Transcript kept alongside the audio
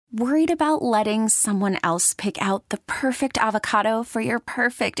Worried about letting someone else pick out the perfect avocado for your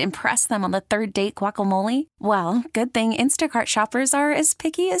perfect impress them on the third date guacamole? Well, good thing Instacart shoppers are as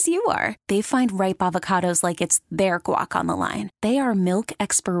picky as you are. They find ripe avocados like it's their guac on the line. They are milk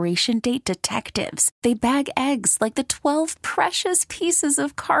expiration date detectives. They bag eggs like the 12 precious pieces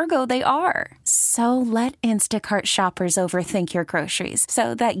of cargo they are. So let Instacart shoppers overthink your groceries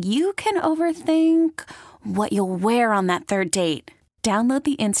so that you can overthink what you'll wear on that third date. Download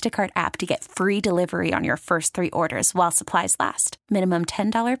the Instacart app to get free delivery on your first 3 orders while supplies last. Minimum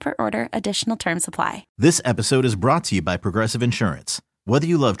 $10 per order. Additional terms apply. This episode is brought to you by Progressive Insurance. Whether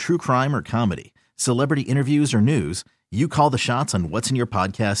you love true crime or comedy, celebrity interviews or news, you call the shots on what's in your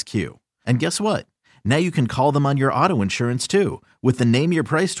podcast queue. And guess what? Now you can call them on your auto insurance too with the Name Your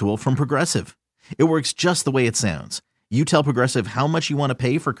Price tool from Progressive. It works just the way it sounds. You tell Progressive how much you want to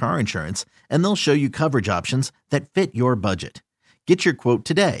pay for car insurance, and they'll show you coverage options that fit your budget. Get your quote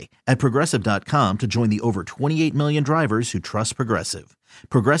today at Progressive.com to join the over 28 million drivers who trust Progressive.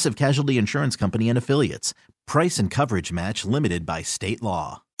 Progressive Casualty Insurance Company and Affiliates. Price and coverage match limited by state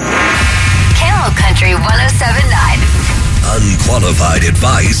law. Camel Country 107.9. Unqualified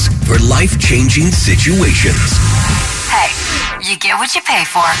advice for life-changing situations. Hey, you get what you pay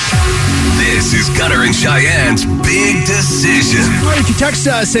for. This is Gunner and Cheyenne's Big Decision. All right, you can text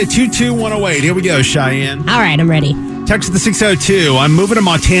us at 22108. Here we go, Cheyenne. All right, I'm ready. Text the 602. I'm moving to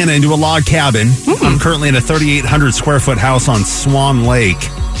Montana into a log cabin. I'm currently in a 3,800 square foot house on Swan Lake.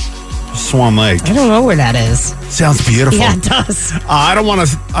 Swan Lake. I don't know where that is. Sounds beautiful. Yeah, it does. I don't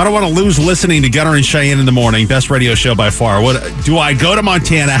want to lose listening to Gunner and Cheyenne in the morning. Best radio show by far. What do I go to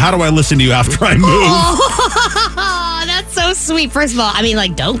Montana? How do I listen to you after I move? Oh, that's so sweet. First of all,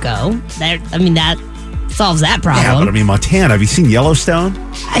 don't go. That solves that problem. Yeah, but Montana. Have you seen Yellowstone?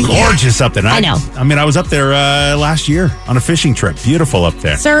 Gorgeous up there. I know. I was up there last year on a fishing trip. Beautiful up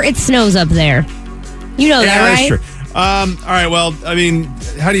there. Sir, it snows up there. You know that, right? That's true. All right, well,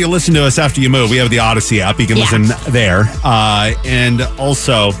 how do you listen to us after you move? We have the Odyssey app. You can listen there. And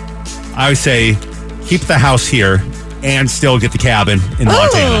also, I would say keep the house here and still get the cabin in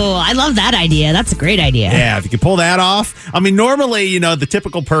Montana. Oh, I love that idea. That's a great idea. Yeah, if you can pull that off. Normally, the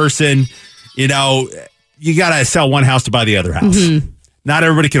typical person, you got to sell one house to buy the other house. Mm-hmm. Not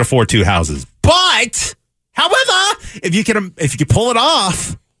everybody can afford 2 houses. But, however, if you can pull it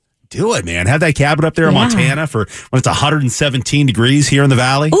off, do it, man. Have that cabin up there in Montana for when it's 117 degrees here in the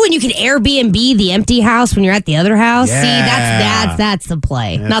valley. Oh, and you can Airbnb the empty house when you're at the other house. Yeah. See, that's the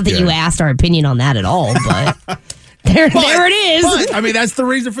play. That's not that you asked our opinion on that at all, but there it is. But, that's the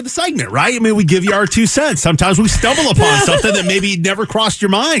reason for the segment, right? We give you our 2 cents. Sometimes we stumble upon something that maybe never crossed your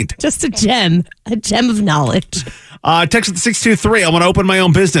mind. Just a gem of knowledge. Text at the 623. I want to open my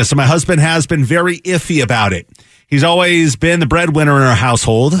own business, and my husband has been very iffy about it. He's always been the breadwinner in our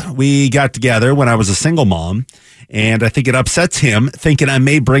household. We got together when I was a single mom, and I think it upsets him, thinking I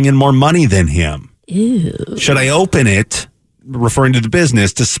may bring in more money than him. Ew. Should I open it, referring to the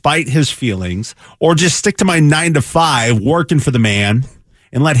business, despite his feelings, or just stick to my 9-to-5 working for the man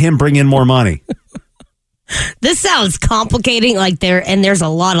and let him bring in more money? This sounds complicating, there's a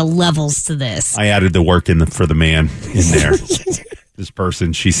lot of levels to this. I added the working for the man in there. This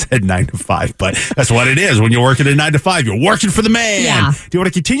person, she said 9-to-5, but that's what it is. When you're working at 9-to-5, you're working for the man. Yeah. Do you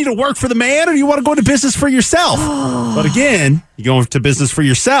want to continue to work for the man, or do you want to go into business for yourself? But again, you go into business for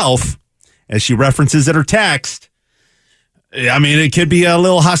yourself, as she references in her text. It could be a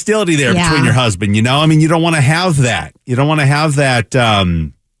little hostility there between your husband. You don't want to have that. You don't want to have that.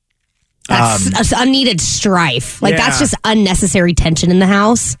 That's unneeded strife. That's just unnecessary tension in the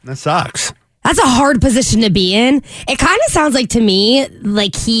house. That sucks. That's a hard position to be in. It kind of sounds like to me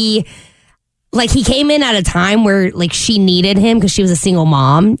he came in at a time where she needed him because she was a single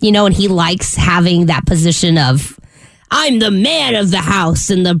mom, and he likes having that position of I'm the man of the house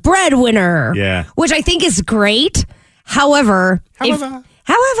and the breadwinner. Yeah. Which I think is great. However,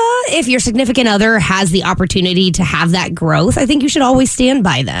 if your significant other has the opportunity to have that growth, I think you should always stand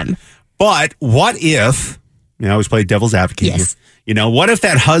by them. But what if, I always play devil's advocate here. What if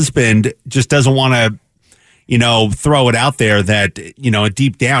that husband just doesn't want to, throw it out there that,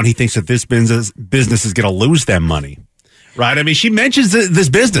 deep down he thinks that this business is going to lose them money, right? She mentions this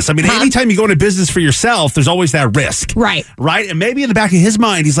business. Anytime you go into business for yourself, there's always that risk. Right. Right? And maybe in the back of his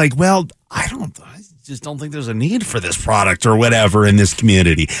mind, he's like, well, I just don't think there's a need for this product or whatever in this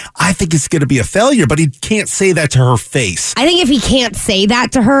community. I think it's going to be a failure, but he can't say that to her face. I think if he can't say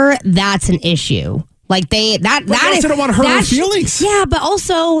that to her, that's an issue. They don't want to hurt her feelings. Yeah, but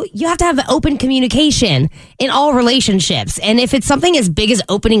also you have to have open communication in all relationships. And if it's something as big as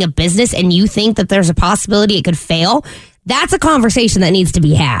opening a business and you think that there's a possibility it could fail, That's a conversation that needs to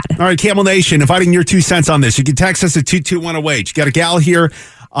be had. All right, Camel Nation, inviting your 2 cents on this. You can text us at 22108. You got a gal here,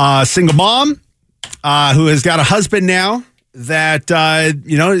 single mom, who has got a husband now that,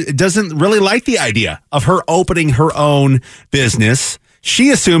 doesn't really like the idea of her opening her own business. She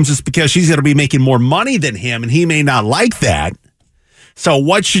assumes it's because she's going to be making more money than him, and he may not like that. So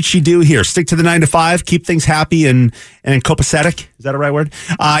what should she do here? Stick to the 9 to 5, keep things happy and copacetic. Is that a right word?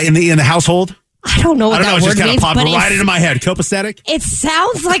 In the household? I don't know what that it's word just kind of means, popped but right into my head. Copacetic? It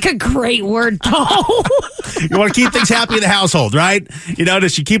sounds like a great word, though. You want to keep things happy in the household, right?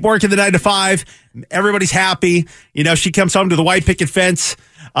 Does she keep working the 9 to 5? Everybody's happy. She comes home to the white picket fence,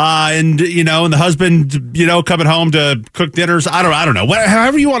 and the husband, coming home to cook dinners. I don't know.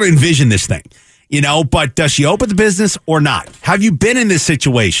 However you want to envision this thing. But does she open the business or not? Have you been in this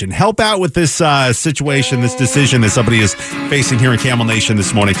situation? Help out with this situation, this decision that somebody is facing here in Camel Nation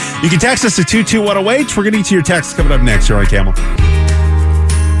this morning. You can text us at 22108. We're going to get to your text coming up next here on Camel.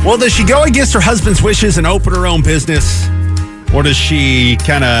 Well, does she go against her husband's wishes and open her own business? Or does she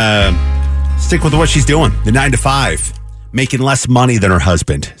kind of stick with what she's doing, the 9 to 5, making less money than her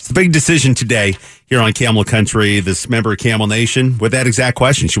husband? It's the big decision today here on Camel Country, this member of Camel Nation, with that exact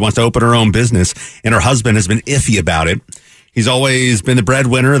question. She wants to open her own business, and her husband has been iffy about it. He's always been the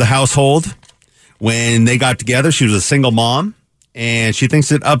breadwinner of the household. When they got together, she was a single mom, and she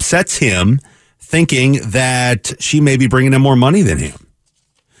thinks it upsets him, thinking that she may be bringing in more money than him.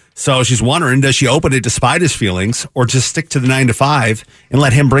 So she's wondering, does she open it despite his feelings, or just stick to the 9 to 5 and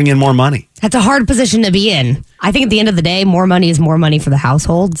let him bring in more money? That's a hard position to be in. I think at the end of the day, more money is more money for the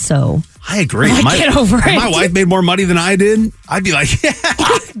household. So I agree. Get over it. If my wife made more money than I did, I'd be like, yeah.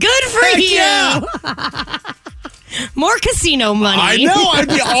 Good for Heck you. Yeah. More casino money. I know. I'd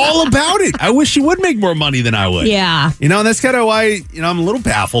be all about it. I wish she would make more money than I would. Yeah. And that's kind of why, I'm a little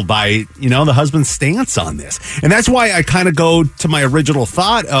baffled by, the husband's stance on this. And that's why I kind of go to my original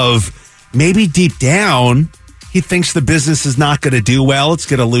thought of maybe deep down, he thinks the business is not going to do well. It's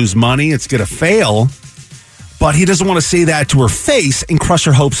going to lose money. It's going to fail. But he doesn't want to say that to her face and crush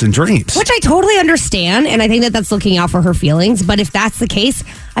her hopes and dreams. Which I totally understand. And I think that that's looking out for her feelings. But if that's the case,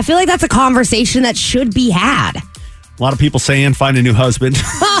 I feel like that's a conversation that should be had. A lot of people saying, find a new husband.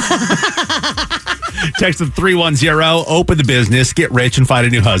 Text to the 310, open the business, get rich, and find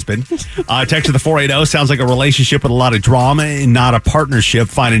a new husband. Text to the 480, sounds like a relationship with a lot of drama and not a partnership.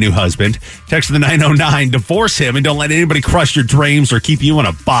 Find a new husband. Text to the 909, divorce him and don't let anybody crush your dreams or keep you in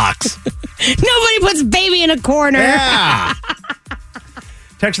a box. Nobody puts baby in a corner. Yeah.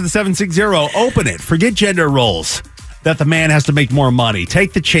 Text to the 760, open it. Forget gender roles. That the man has to make more money.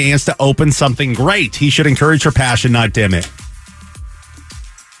 Take the chance to open something great. He should encourage her passion, not dim it.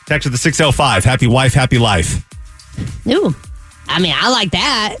 Text to the 605. Happy wife, happy life. Ooh. I mean, I like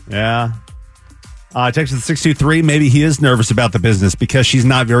that. Yeah. Text to the 623. Maybe he is nervous about the business because she's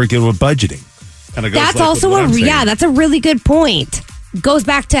not very good with budgeting. That's like also that's a really good point. Goes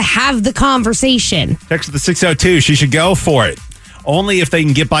back to have the conversation. Text to the 602. She should go for it. Only if they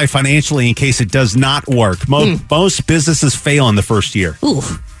can get by financially in case it does not work. Most businesses fail in the first year. Ooh,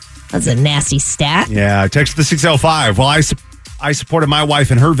 that's a nasty stat. Yeah, text to the 605. Well, I supported my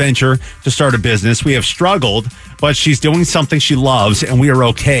wife in her venture to start a business. We have struggled, but she's doing something she loves, and we are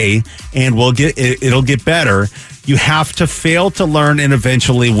okay, and it'll get better. You have to fail to learn and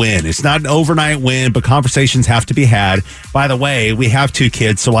eventually win. It's not an overnight win, but conversations have to be had. By the way, we have 2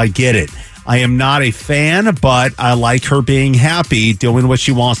 kids, so I get it. I am not a fan, but I like her being happy, doing what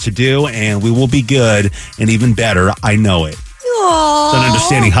she wants to do, and we will be good and even better. I know it. Aww. It's an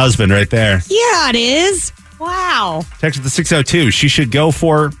understanding husband right there. Yeah, it is. Wow. Text to the 602. She should go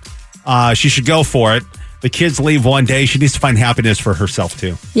for it. The kids leave one day. She needs to find happiness for herself,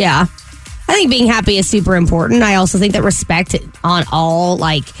 too. Yeah. I think being happy is super important. I also think that respect on all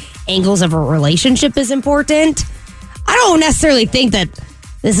angles of a relationship is important. I don't necessarily think that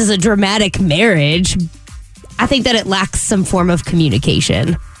this is a dramatic marriage. I think that it lacks some form of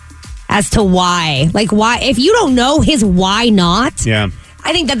communication as to why. Why? If you don't know his why not, yeah,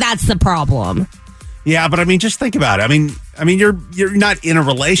 I think that that's the problem. Yeah, but I mean, just think about it. I mean, you're not in a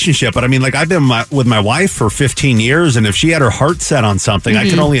relationship, but I mean, I've been with my wife for 15 years, and if she had her heart set on something, I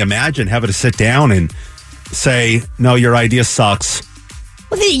can only imagine having to sit down and say, "No, your idea sucks."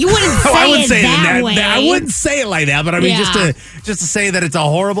 Well, you wouldn't say it that way. I wouldn't say it like that, but I mean, just to say that it's a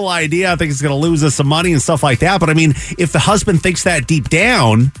horrible idea, I think it's going to lose us some money and stuff like that. But I mean, if the husband thinks that deep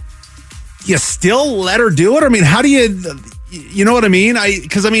down, you still let her do it? I mean, how do you know what I mean?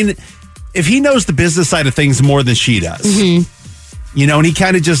 Because if he knows the business side of things more than she does, and he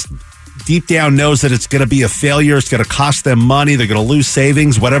kind of just deep down knows that it's going to be a failure, it's going to cost them money, they're going to lose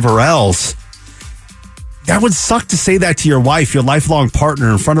savings, whatever else. that would suck to say that to your wife, your lifelong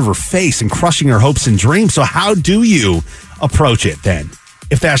partner, in front of her face and crushing her hopes and dreams. So how do you approach it then,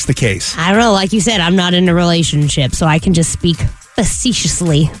 if that's the case? I don't know. Like you said, I'm not in a relationship, so I can just speak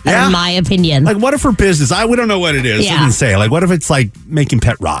facetiously in my opinion. Like, what if her business, we don't know what it is. I didn't say. Like, what if it's like making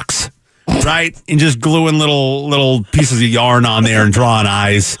pet rocks, right? And just gluing little pieces of yarn on there and drawing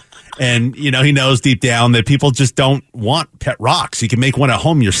eyes. And, he knows deep down that people just don't want pet rocks. You can make one at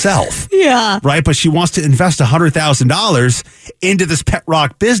home yourself. Yeah. Right? But she wants to invest $100,000 into this pet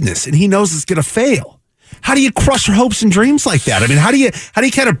rock business, and he knows it's going to fail. How do you crush her hopes and dreams like that? I mean, how do you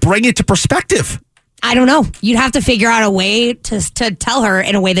kind of bring it to perspective? I don't know. You'd have to figure out a way to tell her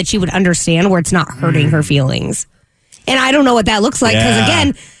in a way that she would understand where it's not hurting her feelings. And I don't know what that looks like because,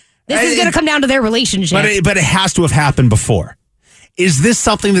 again, this is going to come down to their relationship. But it has to have happened before. Is this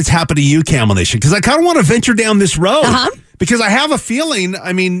something that's happened to you, Camel Nation? Because I kind of want to venture down this road. Because I have a feeling,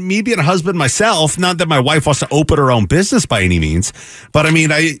 I mean, me being a husband myself, not that my wife wants to open her own business by any means, but I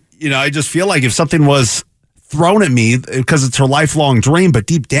mean, I just feel like if something was thrown at me because it's her lifelong dream, but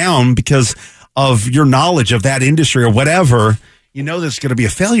deep down, because of your knowledge of that industry or whatever, there's going to be a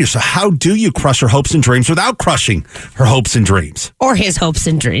failure. So how do you crush her hopes and dreams without crushing her hopes and dreams? Or his hopes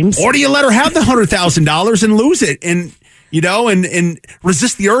and dreams. Or do you let her have the $100,000 and lose it and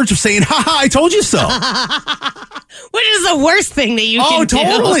resist the urge of saying, ha ha, I told you so. Which is the worst thing that you can do. Oh,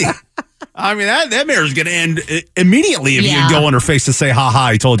 totally. I mean, that marriage is going to end immediately if you can go on her face to say, ha ha,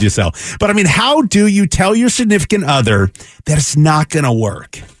 I told you so. But I mean, how do you tell your significant other that it's not going to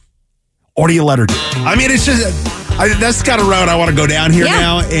work? Or do you let her do it? I mean, it's just, that's kind of road I want to go down here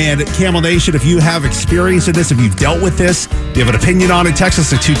now. And Camel Nation, if you have experience in this, if you've dealt with this, if you have an opinion on it, text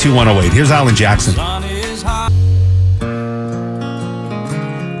us at 22108. Here's Alan Jackson.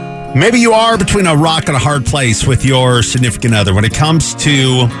 Maybe you are between a rock and a hard place with your significant other when it comes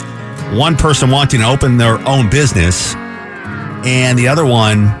to one person wanting to open their own business and the other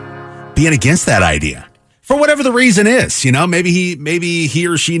one being against that idea for whatever the reason is. Maybe he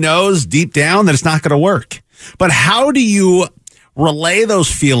or she knows deep down that it's not going to work. But how do you relay those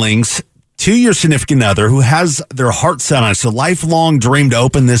feelings to your significant other who has their heart set on it? It's a lifelong dream to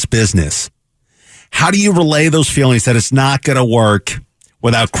open this business. How do you relay those feelings that it's not going to work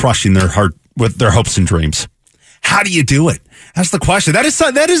without crushing their heart with their hopes and dreams? How do you do it? That's the question. That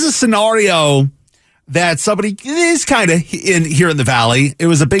is a scenario that somebody is kind of here in the Valley. It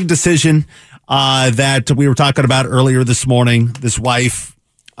was a big decision that we were talking about earlier this morning. This wife,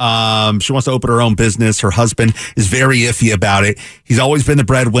 she wants to open her own business. Her husband is very iffy about it. He's always been the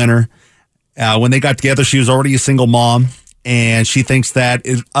breadwinner. When they got together, she was already a single mom, and she thinks that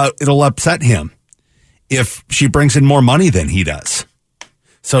it'll upset him if she brings in more money than he does.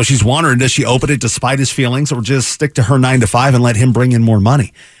 So she's wondering, does she open it despite his feelings or just stick to her 9 to 5 and let him bring in more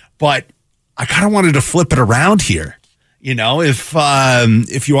money? But I kind of wanted to flip it around here.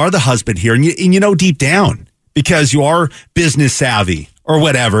 If you are the husband here and you know deep down, because you are business savvy or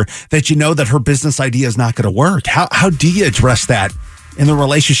whatever, that you know that her business idea is not going to work. How do you address that in the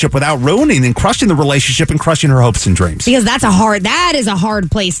relationship without ruining and crushing the relationship and crushing her hopes and dreams? Because that is a hard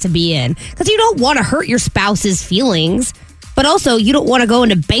place to be in. Because you don't want to hurt your spouse's feelings. But also, you don't want to go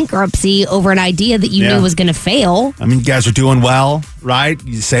into bankruptcy over an idea that you knew was going to fail. I mean, you guys are doing well, right?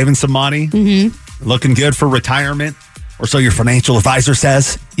 You're saving some money, looking good for retirement, or so your financial advisor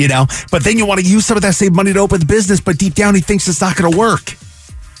says, But then you want to use some of that saved money to open the business, but deep down he thinks it's not going to work.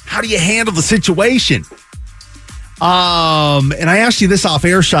 How do you handle the situation? And I asked you this off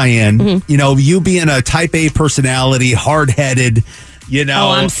air, Cheyenne. You being a type A personality, hard-headed,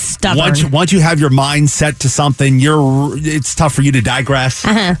 I'm stubborn. Once you have your mind set to something, it's tough for you to digress.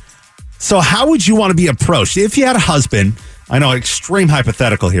 So how would you want to be approached? If you had a husband, I know, extreme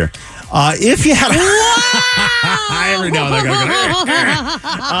hypothetical here. If you had I already know they're going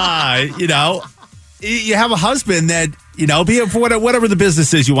to you have a husband that, be it for whatever the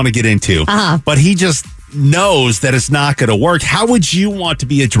business is you want to get into, but he just knows that it's not going to work. How would you want to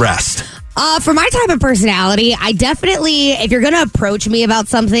be addressed? For my type of personality, I definitely, if you're going to approach me about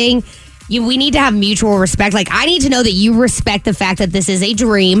something, we need to have mutual respect. Like, I need to know that you respect the fact that this is a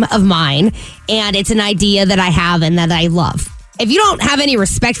dream of mine and it's an idea that I have and that I love. If you don't have any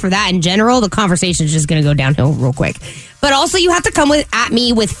respect for that in general, the conversation is just going to go downhill real quick. But also, you have to come at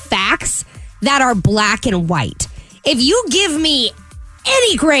me with facts that are black and white. If you give me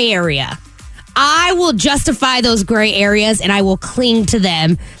any gray area, I will justify those gray areas and I will cling to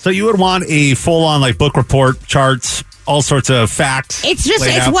them. So you would want a full-on book report, charts, all sorts of facts. It's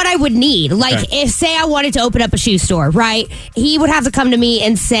what I would need. If say I wanted to open up a shoe store, right? He would have to come to me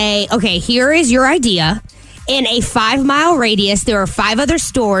and say, okay, here is your idea. in a 5-mile radius, there are 5 other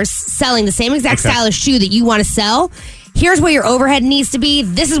stores selling the same exact style of shoe that you want to sell. Here's where your overhead needs to be.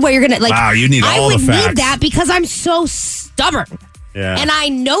 This is what you're going to, like. Wow, you need all the facts. I would need that because I'm so stubborn. Yeah. And I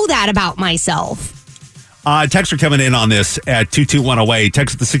know that about myself. Texts are coming in on this at 22108.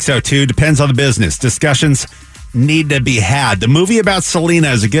 Text at the 602. Depends on the business. Discussions need to be had. The movie about Selena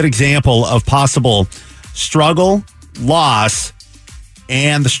is a good example of possible struggle, loss,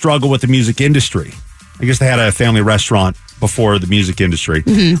 and the struggle with the music industry. I guess they had a family restaurant before the music industry.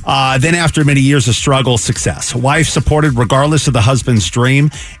 Then after many years of struggle, success. Wife supported regardless of the husband's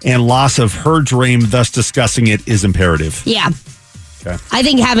dream, and loss of her dream, thus discussing it is imperative. Yeah. Okay. I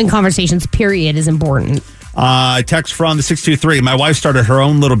think having conversations, period, is important. Text from the 623. My wife started her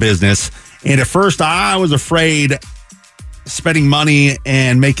own little business, and at first I was afraid spending money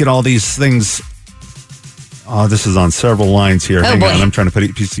and making all these things. Oh, this is on several lines here. Hang on, I'm trying to put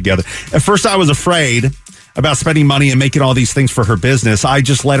a piece together. At first I was afraid about spending money and making all these things for her business. I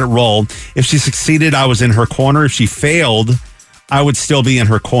just let it roll. If she succeeded, I was in her corner. If she failed, I would still be in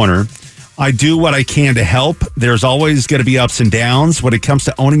her corner. I do what I can to help. There's always going to be ups and downs when it comes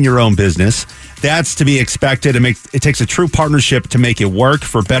to owning your own business. That's to be expected. It takes a true partnership to make it work,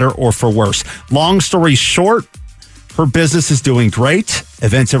 for better or for worse. Long story short, her business is doing great.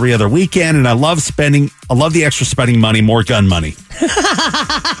 Events every other weekend, and I love the extra spending money, more gun money.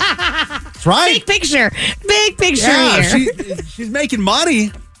 That's right. Big picture here. She's making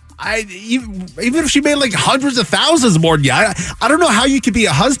money. Even if she made like hundreds of thousands more than you, I don't know how you could be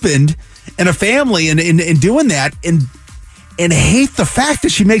a husband and a family and doing that and hate the fact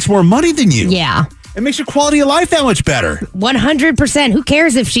that she makes more money than you. Yeah. It makes your quality of life that much better. 100%. Who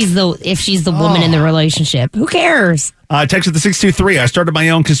cares if she's the woman in the relationship? Who cares? Text at the 623. I started my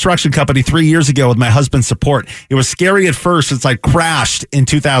own construction company 3 years ago with my husband's support. It was scary at first since I crashed in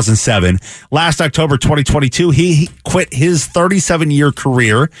 2007. Last October 2022, he quit his 37-year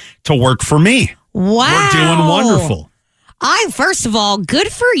career to work for me. Wow. We're doing wonderful. First of all,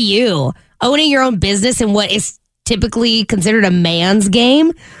 good for you. Owning your own business in what is typically considered a man's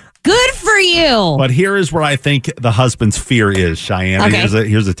game. Good for you. But here is where I think the husband's fear is, Cheyenne. Okay.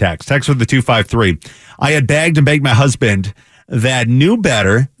 Here's a text. Text with the 253. I had begged and begged my husband that knew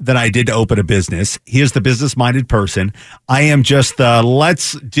better than I did to open a business. He is the business-minded person. I am just the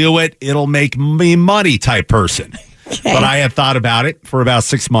let's do it, it'll make me money type person. Okay. But I had thought about it for about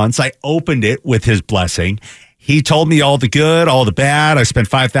 6 months. I opened it with his blessing. He told me all the good, all the bad. I spent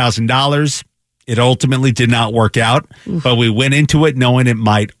 $5,000. It ultimately did not work out, but we went into it knowing it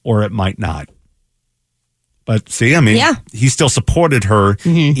might or it might not. But see, he still supported her,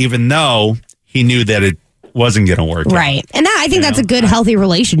 even though he knew that it wasn't going to work out. Right. And I think that's a good, healthy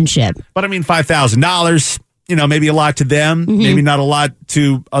relationship. But $5,000, maybe a lot to them, maybe not a lot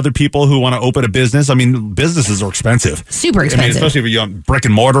to other people who want to open a business. Businesses are expensive. Super expensive. Especially if you're on brick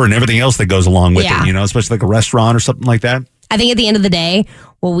and mortar and everything else that goes along with it, especially like a restaurant or something like that. I think at the end of the day,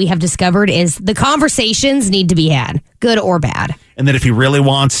 what we have discovered is the conversations need to be had, good or bad. And then if he really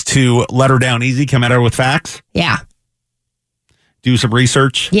wants to let her down easy, come at her with facts. Yeah. Do some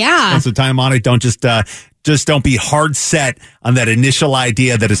research. Yeah. Spend some time on it. Don't just don't be hard set on that initial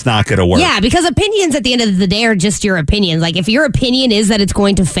idea that it's not going to work. Yeah, because opinions at the end of the day are just your opinions. Like if your opinion is that it's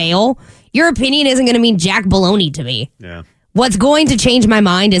going to fail, your opinion isn't going to mean jack baloney to me. Yeah. What's going to change my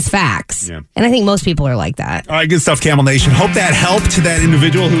mind is facts. Yeah. And I think most people are like that. All right, good stuff, Camel Nation. Hope that helped to that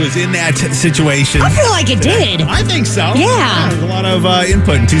individual who is in that situation. I feel like it did. I think so. Yeah. There's a lot of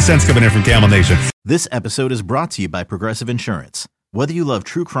input and 2 cents coming in from Camel Nation. This episode is brought to you by Progressive Insurance. Whether you love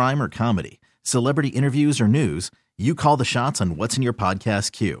true crime or comedy, celebrity interviews or news, you call the shots on what's in your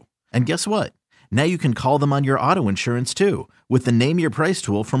podcast queue. And guess what? Now you can call them on your auto insurance too with the Name Your Price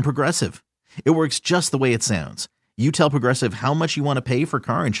tool from Progressive. It works just the way it sounds. You tell Progressive how much you want to pay for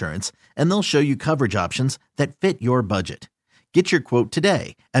car insurance, and they'll show you coverage options that fit your budget. Get your quote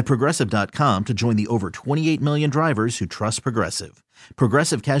today at Progressive.com to join the over 28 million drivers who trust Progressive.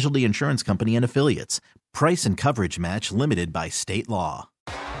 Progressive Casualty Insurance Company and Affiliates. Price and coverage match limited by state law.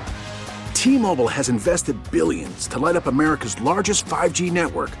 T-Mobile has invested billions to light up America's largest 5G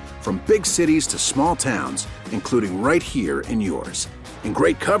network, from big cities to small towns, including right here in yours. And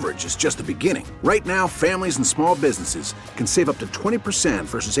great coverage is just the beginning. Right now, families and small businesses can save up to 20%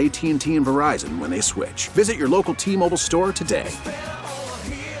 versus AT&T and Verizon when they switch. Visit your local T-Mobile store today.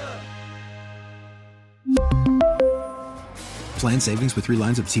 Plan savings with 3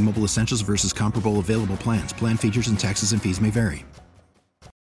 lines of T-Mobile Essentials versus comparable available plans. Plan features and taxes and fees may vary.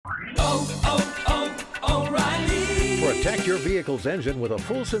 O'Reilly. For a Protect your vehicle's engine with a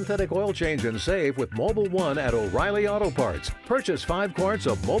full synthetic oil change and save with Mobile One at O'Reilly Auto Parts. Purchase 5 quarts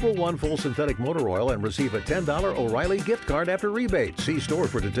of Mobile One full synthetic motor oil and receive a $10 O'Reilly gift card after rebate. See store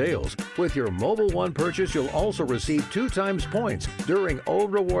for details. With your Mobile One purchase, you'll also receive 2 times points during O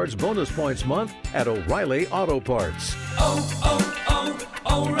Rewards Bonus Points Month at O'Reilly Auto Parts.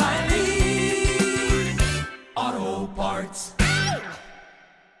 O'Reilly Auto Parts.